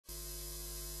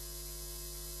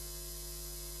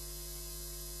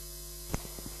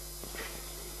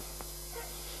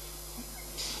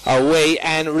away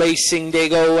and racing they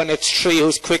go, and it's 3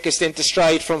 who's quickest into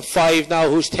stride from 5 now,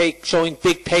 who's showing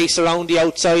big pace around the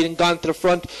outside and gone to the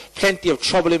front. Plenty of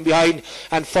trouble in behind,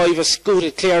 and 5 has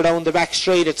scooted clear down the back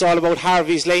straight. It's all about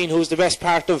Harvey's Lane, who's the best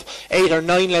part of 8 or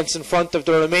 9 lengths in front of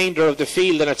the remainder of the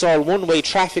field, and it's all one-way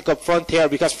traffic up front here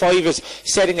because 5 is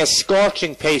setting a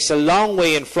scorching pace a long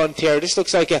way in front here. This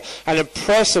looks like an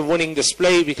impressive winning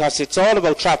display because it's all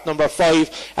about trap number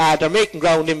 5. They're making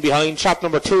ground in behind. Trap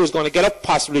number 2 is going to get up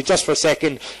possibly just for a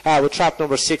second, with trap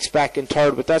number 6 back in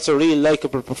third, but that's a real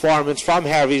likeable performance from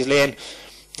Harvey's Lane.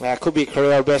 Could be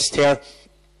career best here.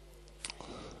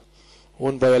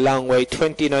 Won by a long way,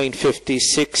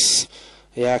 29.56.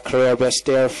 Yeah, career best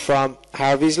there from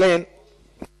Harvey's Lane.